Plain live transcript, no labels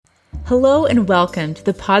Hello and welcome to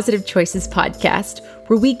the Positive Choices podcast,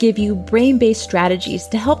 where we give you brain-based strategies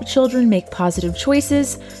to help children make positive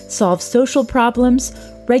choices, solve social problems,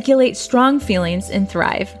 regulate strong feelings, and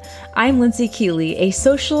thrive. I'm Lindsay Keeley, a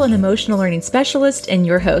social and emotional learning specialist and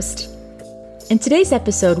your host. In today's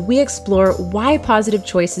episode, we explore why Positive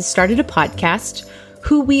Choices started a podcast,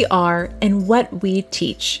 who we are, and what we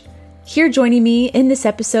teach. Here joining me in this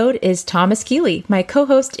episode is Thomas Keeley, my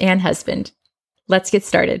co-host and husband. Let's get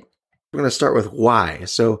started. We're going to start with why.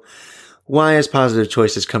 So why is Positive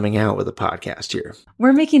Choices coming out with a podcast here?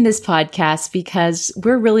 We're making this podcast because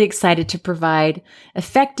we're really excited to provide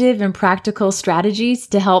effective and practical strategies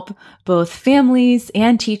to help both families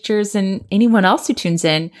and teachers and anyone else who tunes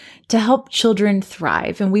in to help children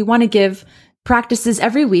thrive. And we want to give practices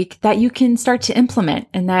every week that you can start to implement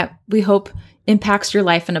and that we hope impacts your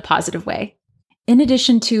life in a positive way. In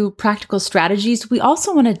addition to practical strategies, we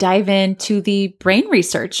also want to dive into the brain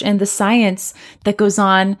research and the science that goes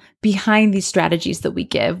on behind these strategies that we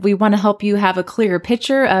give. We want to help you have a clearer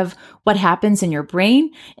picture of what happens in your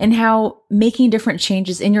brain and how making different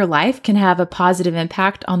changes in your life can have a positive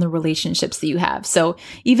impact on the relationships that you have. So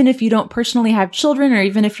even if you don't personally have children, or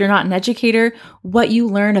even if you're not an educator, what you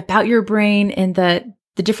learn about your brain and the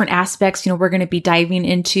different aspects, we're going to be diving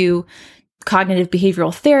into cognitive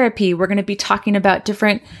behavioral therapy. We're going to be talking about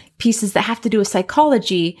different pieces that have to do with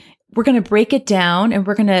psychology. We're going to break it down and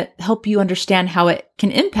we're going to help you understand how it can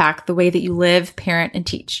impact the way that you live, parent, and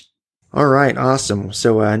teach. All right, awesome.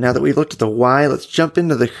 So now that we've looked at the why, let's jump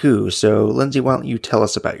into the who. So Lindsay, why don't you tell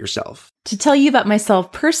us about yourself? To tell you about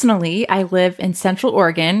myself personally, I live in Central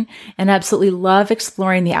Oregon and absolutely love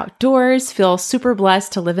exploring the outdoors, feel super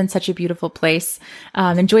blessed to live in such a beautiful place,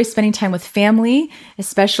 enjoy spending time with family,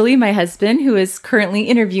 especially my husband, who is currently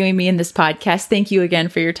interviewing me in this podcast. Thank you again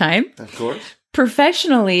for your time. Of course.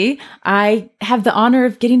 Professionally, I have the honor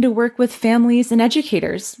of getting to work with families and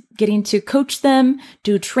educators, getting to coach them,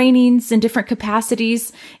 do trainings in different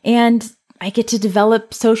capacities, and I get to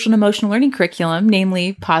develop social and emotional learning curriculum,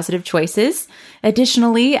 namely Positive Choices.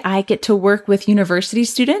 Additionally, I get to work with university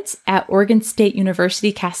students at Oregon State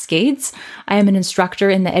University Cascades. I am an instructor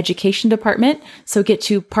in the education department, so get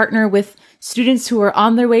to partner with students who are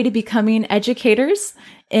on their way to becoming educators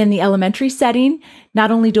in the elementary setting. Not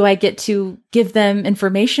only do I get to give them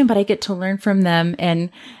information, but I get to learn from them. And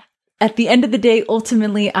at the end of the day,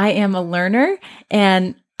 ultimately, I am a learner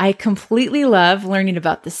and I completely love learning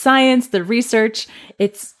about the science, the research.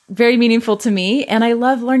 It's very meaningful to me. And I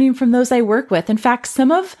love learning from those I work with. In fact, some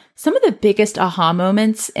of the biggest aha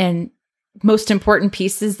moments and most important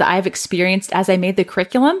pieces that I've experienced as I made the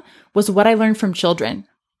curriculum was what I learned from children.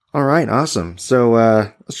 All right, awesome. So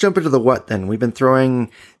let's jump into the what then. We've been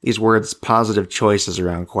throwing these words positive choices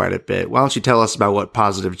around quite a bit. Why don't you tell us about what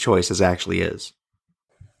Positive Choices actually is?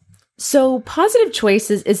 So Positive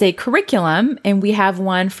Choices is a curriculum, and we have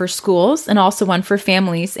one for schools and also one for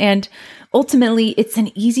families. And ultimately, it's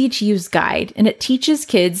an easy to use guide, and it teaches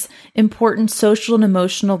kids important social and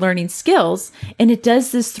emotional learning skills. And it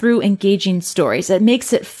does this through engaging stories. It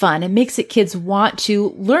makes it fun. It makes it kids want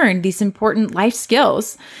to learn these important life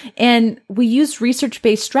skills. And we use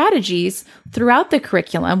research-based strategies throughout the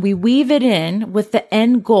curriculum. We weave it in with the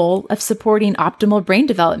end goal of supporting optimal brain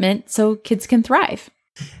development so kids can thrive.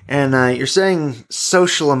 And you're saying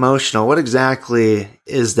social emotional. What exactly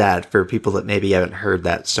is that for people that maybe haven't heard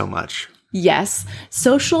that so much? Yes,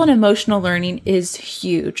 social and emotional learning is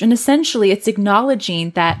huge. And essentially, it's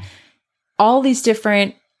acknowledging that all these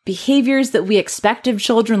different behaviors that we expect of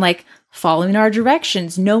children, like following our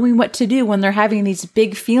directions, knowing what to do when they're having these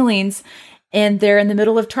big feelings and they're in the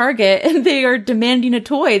middle of Target and they are demanding a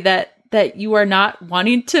toy that you are not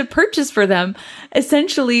wanting to purchase for them.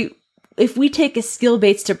 Essentially, if we take a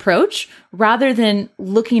skill-based approach, rather than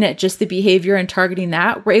looking at just the behavior and targeting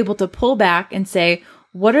that, we're able to pull back and say,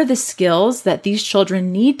 what are the skills that these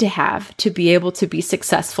children need to have to be able to be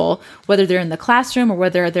successful, whether they're in the classroom or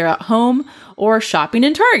whether they're at home or shopping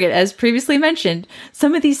in Target, as previously mentioned.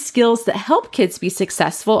 Some of these skills that help kids be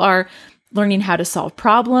successful are learning how to solve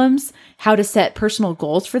problems, how to set personal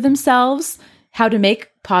goals for themselves, how to make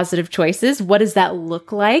positive choices. What does that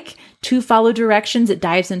look like? To follow directions, it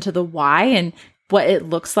dives into the why and what it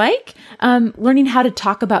looks like. Learning how to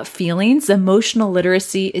talk about feelings. Emotional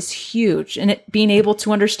literacy is huge. And being able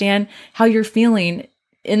to understand how you're feeling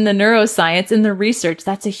in the neuroscience, in the research,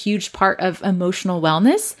 that's a huge part of emotional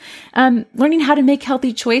wellness. Learning how to make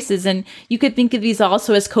healthy choices. And you could think of these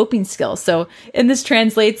also as coping skills. And this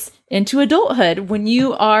translates into adulthood. When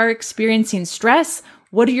you are experiencing stress,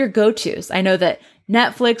 what are your go-tos? I know that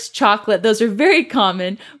Netflix, chocolate, those are very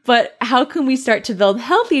common, but how can we start to build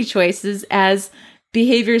healthy choices as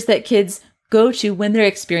behaviors that kids go to when they're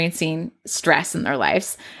experiencing stress in their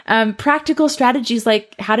lives. Practical strategies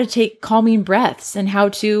like how to take calming breaths and how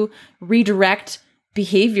to redirect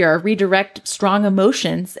behavior, redirect strong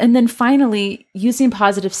emotions. And then finally, using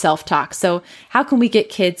positive self-talk. So how can we get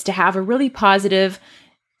kids to have a really positive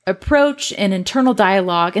approach and internal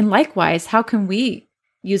dialogue? And likewise, how can we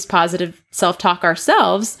use positive self-talk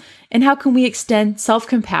ourselves? And how can we extend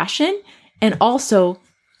self-compassion and also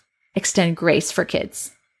extend grace for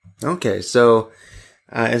kids? Okay, so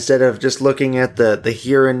instead of just looking at the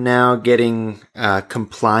here and now, getting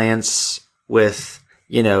compliance with,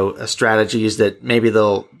 strategies that maybe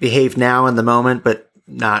they'll behave now in the moment, but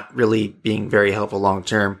not really being very helpful long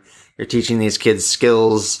term, you're teaching these kids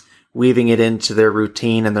skills, weaving it into their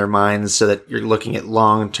routine and their minds so that you're looking at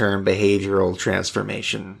long-term behavioral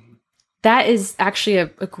transformation. That is actually a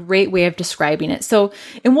great way of describing it. So,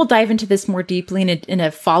 and we'll dive into this more deeply in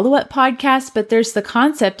a follow-up podcast, but there's the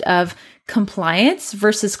concept of compliance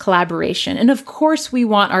versus collaboration. And of course, we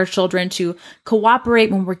want our children to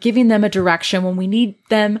cooperate when we're giving them a direction, when we need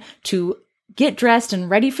them to get dressed and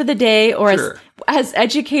ready for the day, or Sure. as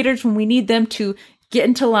educators, when we need them to get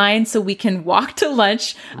into line so we can walk to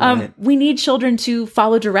lunch. Right. We need children to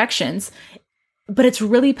follow directions, but it's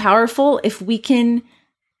really powerful if we can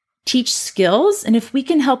teach skills and if we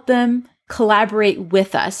can help them collaborate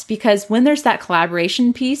with us, because when there's that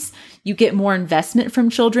collaboration piece, you get more investment from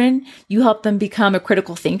children. You help them become a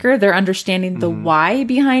critical thinker. They're understanding the why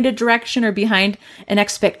behind a direction or behind an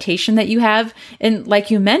expectation that you have. And like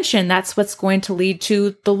you mentioned, that's what's going to lead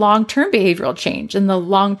to the long-term behavioral change and the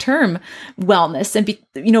long-term wellness.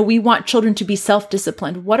 And, we want children to be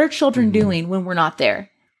self-disciplined. What are children doing when we're not there?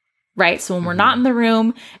 Right? So when we're not in the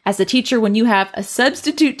room as a teacher, when you have a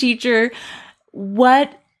substitute teacher,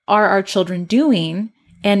 what are our children doing?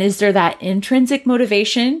 And is there that intrinsic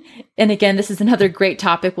motivation? And again, this is another great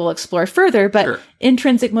topic we'll explore further, but Sure.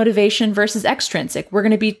 Intrinsic motivation versus extrinsic. We're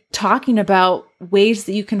going to be talking about ways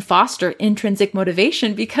that you can foster intrinsic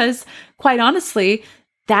motivation, because quite honestly,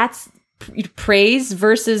 that's praise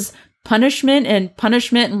versus punishment and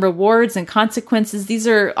rewards and consequences. These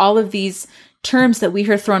are all of these terms that we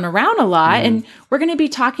hear thrown around a lot. And we're going to be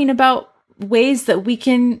talking about ways that we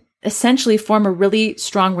can essentially form a really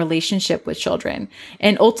strong relationship with children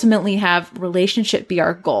and ultimately have relationship be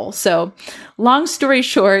our goal. So long story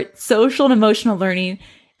short, social and emotional learning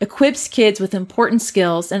equips kids with important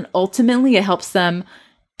skills, and ultimately it helps them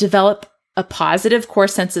develop a positive core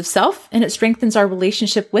sense of self, and it strengthens our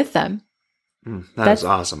relationship with them. That's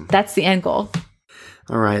awesome. That's the end goal.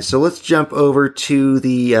 All right, so let's jump over to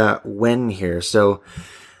the when here. So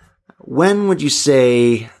when would you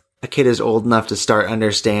say a kid is old enough to start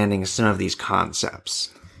understanding some of these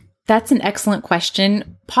concepts? That's an excellent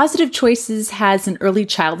question. PAWsitive Choices has an early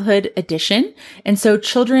childhood edition. And so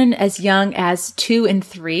children as young as 2 and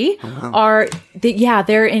 3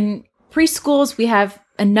 they're in preschools. We have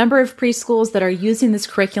a number of preschools that are using this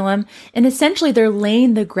curriculum, and essentially they're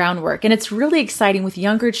laying the groundwork. And it's really exciting with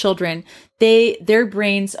younger children. Their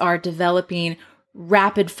brains are developing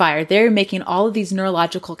rapid fire. They're making all of these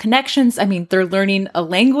neurological connections. I mean, they're learning a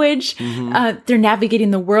language. They're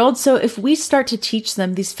navigating the world. So if we start to teach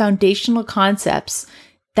them these foundational concepts,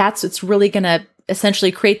 that's what's really going to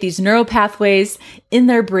essentially create these neural pathways in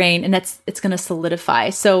their brain, and it's going to solidify.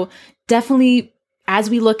 So definitely, as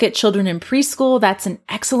we look at children in preschool, that's an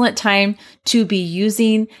excellent time to be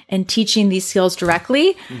using and teaching these skills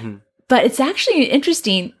directly. But it's actually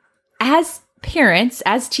interesting, as parents,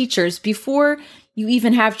 as teachers, before you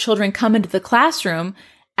even have children come into the classroom,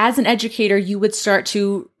 as an educator, you would start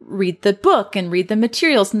to read the book and read the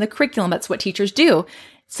materials and the curriculum. That's what teachers do.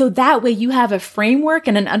 So that way you have a framework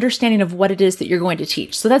and an understanding of what it is that you're going to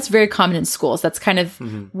teach. So that's very common in schools. That's kind of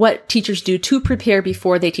what teachers do to prepare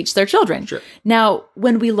before they teach their children. Sure. Now,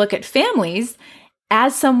 when we look at families,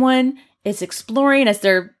 as someone is exploring, as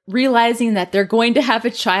they're realizing that they're going to have a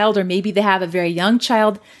child, or maybe they have a very young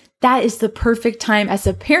child, that is the perfect time as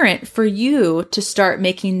a parent for you to start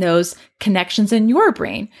making those connections in your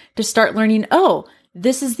brain, to start learning, oh,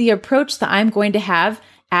 this is the approach that I'm going to have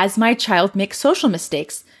as my child makes social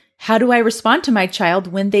mistakes. How do I respond to my child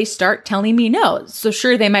when they start telling me no? So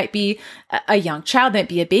sure, they might be a young child, they might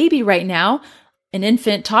be a baby right now, an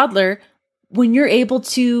infant, toddler. When you're able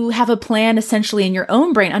to have a plan essentially in your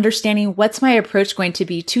own brain, understanding what's my approach going to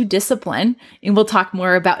be to discipline, and we'll talk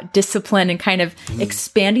more about discipline and kind of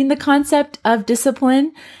expanding the concept of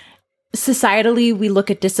discipline. Societally, we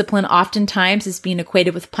look at discipline oftentimes as being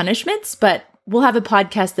equated with punishments, but we'll have a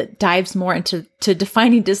podcast that dives more into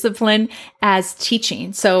defining discipline as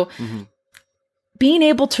teaching. So being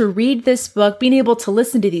able to read this book, being able to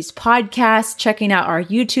listen to these podcasts, checking out our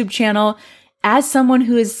YouTube channel, as someone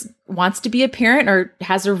who wants to be a parent or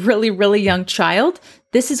has a really, really young child,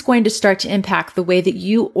 this is going to start to impact the way that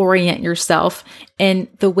you orient yourself and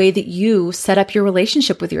the way that you set up your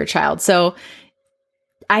relationship with your child. So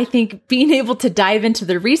I think being able to dive into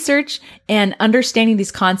the research and understanding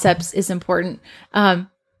these concepts is important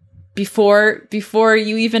before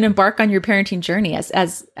you even embark on your parenting journey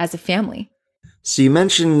as a family. So you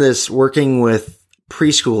mentioned this working with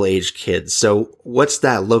preschool age kids. So what's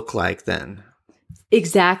that look like then?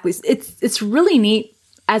 Exactly. It's really neat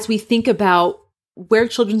as we think about where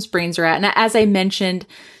children's brains are at. And as I mentioned,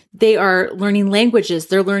 they are learning languages.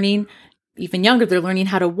 They're learning, even younger, they're learning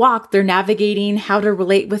how to walk. They're navigating how to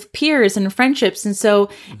relate with peers and friendships. And so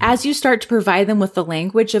as you start to provide them with the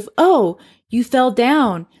language of, oh, you fell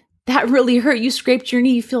down, that really hurt. You scraped your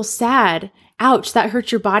knee. You feel sad. Ouch, that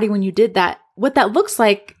hurt your body when you did that. What that looks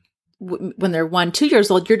like when they're 1, 2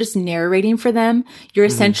 years old, you're just narrating for them. You're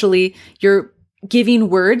essentially, you're giving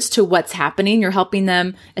words to what's happening. You're helping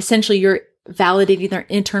them. Essentially, you're validating their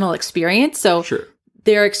internal experience. So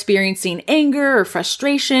they're experiencing anger or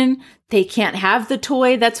frustration. They can't have the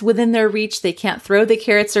toy that's within their reach. They can't throw the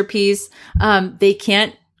carrots or peas. They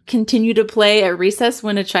can't continue to play at recess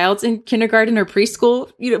when a child's in kindergarten or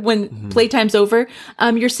preschool, when playtime's over.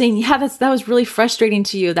 You're saying, yeah, that was really frustrating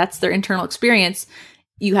to you. That's their internal experience.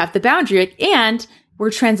 You have the boundary, and we're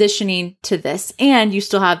transitioning to this, and you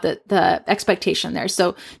still have the expectation there.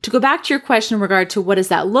 So to go back to your question in regard to what does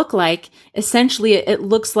that look like, essentially it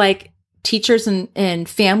looks like teachers and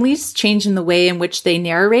families changing the way in which they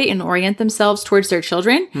narrate and orient themselves towards their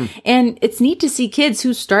children. And it's neat to see kids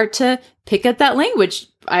who start to pick up that language.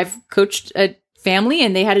 I've coached a family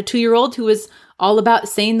and they had a 2-year-old who was all about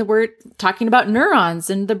saying the word, talking about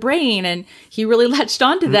neurons and the brain. And he really latched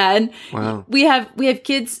onto that. And we have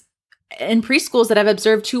kids in preschools that I've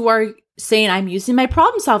observed who are saying, I'm using my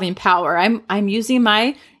problem solving power. I'm using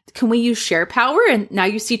can we use share power? And now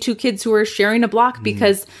you see 2 kids who are sharing a block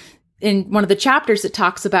because in one of the chapters, it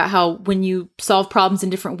talks about how when you solve problems in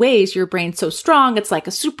different ways, your brain's so strong, it's like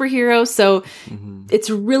a superhero. So it's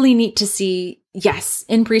really neat to see, yes,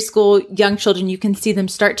 in preschool, young children, you can see them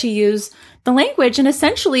start to use the language. And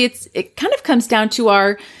essentially, it kind of comes down to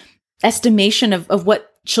our estimation of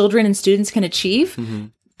what children and students can achieve.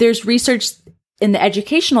 There's research in the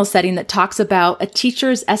educational setting that talks about a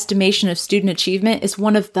teacher's estimation of student achievement is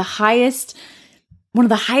one of the highest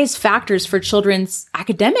factors for children's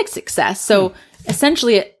academic success. So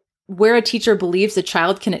essentially, where a teacher believes a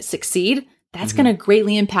child can succeed, that's going to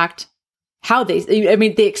greatly impact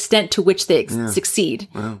the extent to which they succeed,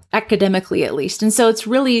 academically at least. And so it's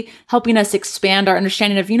really helping us expand our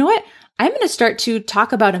understanding of, you know what, I'm going to start to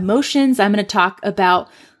talk about emotions. I'm going to talk about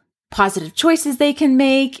positive choices they can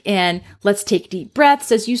make. And let's take deep breaths.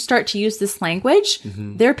 As you start to use this language,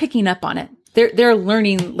 they're picking up on it. They're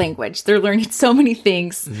learning language. They're learning so many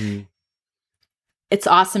things. It's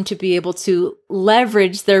awesome to be able to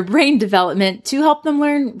leverage their brain development to help them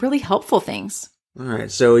learn really helpful things. All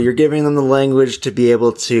right. So you're giving them the language to be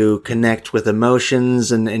able to connect with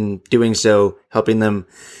emotions, and in doing so, helping them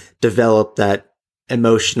develop that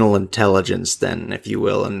emotional intelligence then, if you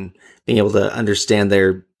will, and being able to understand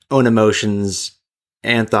their own emotions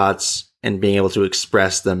and thoughts and being able to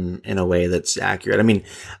express them in a way that's accurate. I mean,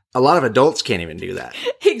 a lot of adults can't even do that.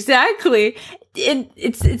 Exactly. And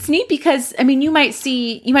it's neat because, I mean, you might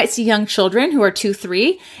see young children who are 2,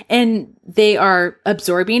 3, and they are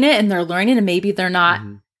absorbing it and they're learning, and maybe they're not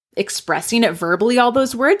expressing it verbally, all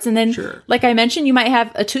those words. And then, like I mentioned, you might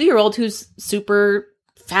have a 2-year-old who's super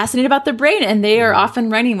fascinated about the brain, and they are often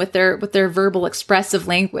running with their verbal expressive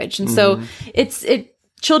language. And so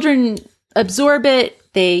children absorb it.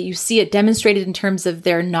 You see it demonstrated in terms of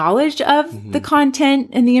their knowledge of the content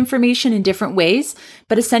and the information in different ways.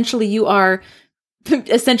 But essentially you're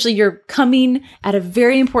coming at a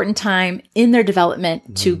very important time in their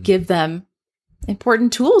development to give them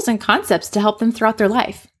important tools and concepts to help them throughout their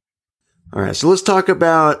life. All right. So let's talk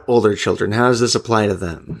about older children. How does this apply to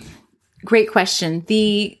them? Great question.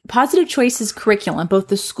 The Positive Choices curriculum, both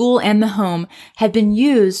the school and the home, have been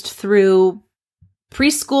used through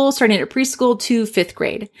preschool, starting at preschool to 5th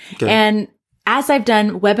grade. Okay. And as I've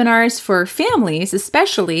done webinars for families,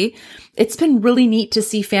 especially, it's been really neat to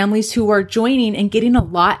see families who are joining and getting a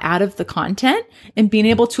lot out of the content and being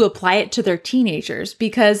able to apply it to their teenagers,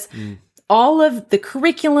 because all of the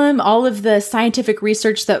curriculum, all of the scientific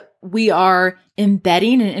research that we are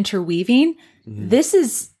embedding and interweaving, this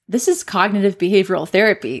is cognitive behavioral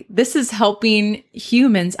therapy. This is helping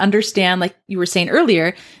humans understand, like you were saying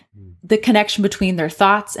earlier, the connection between their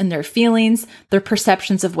thoughts and their feelings, their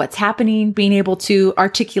perceptions of what's happening, being able to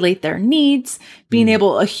articulate their needs,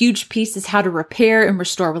 a huge piece is how to repair and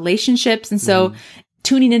restore relationships. And so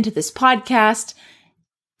tuning into this podcast,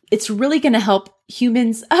 it's really going to help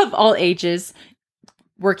humans of all ages,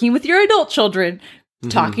 working with your adult children,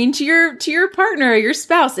 talking to your partner, your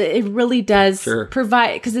spouse. It really does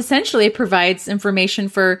provide, because essentially it provides information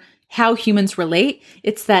for how humans relate.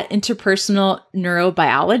 It's that interpersonal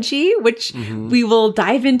neurobiology, which we will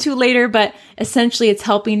dive into later, but essentially it's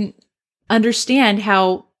helping understand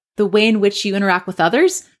how the way in which you interact with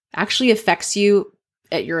others actually affects you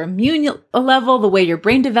at your immune level, the way your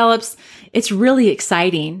brain develops. It's really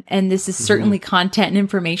exciting. And this is certainly content and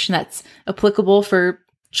information that's applicable for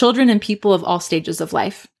children and people of all stages of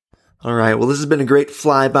life. All right. Well, this has been a great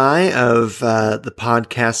flyby of the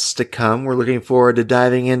podcasts to come. We're looking forward to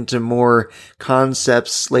diving into more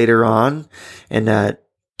concepts later on and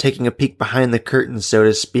taking a peek behind the curtain, so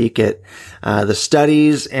to speak, at the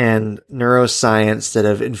studies and neuroscience that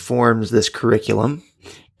have informed this curriculum.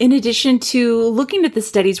 In addition to looking at the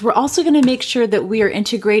studies, we're also going to make sure that we are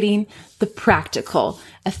integrating the practical,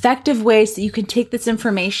 effective ways that you can take this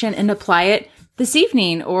information and apply it this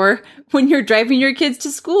evening, or when you're driving your kids to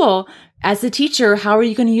school. As a teacher, how are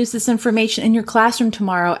you going to use this information in your classroom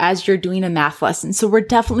tomorrow as you're doing a math lesson? So we're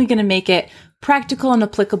definitely going to make it practical and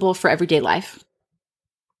applicable for everyday life.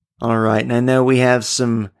 All right. And I know we have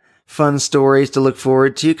some fun stories to look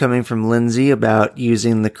forward to coming from Lindsay about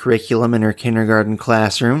using the curriculum in her kindergarten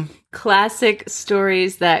classroom. Classic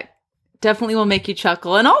stories that definitely will make you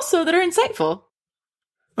chuckle and also that are insightful.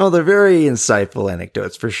 Oh, they're very insightful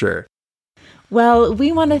anecdotes for sure. Well,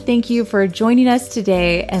 we want to thank you for joining us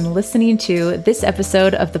today and listening to this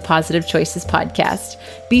episode of the Positive Choices podcast.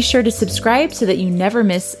 Be sure to subscribe so that you never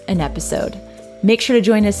miss an episode. Make sure to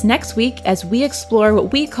join us next week as we explore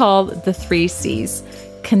what we call the 3 C's: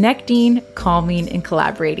 connecting, calming, and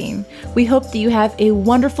collaborating. We hope that you have a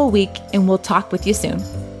wonderful week, and we'll talk with you soon.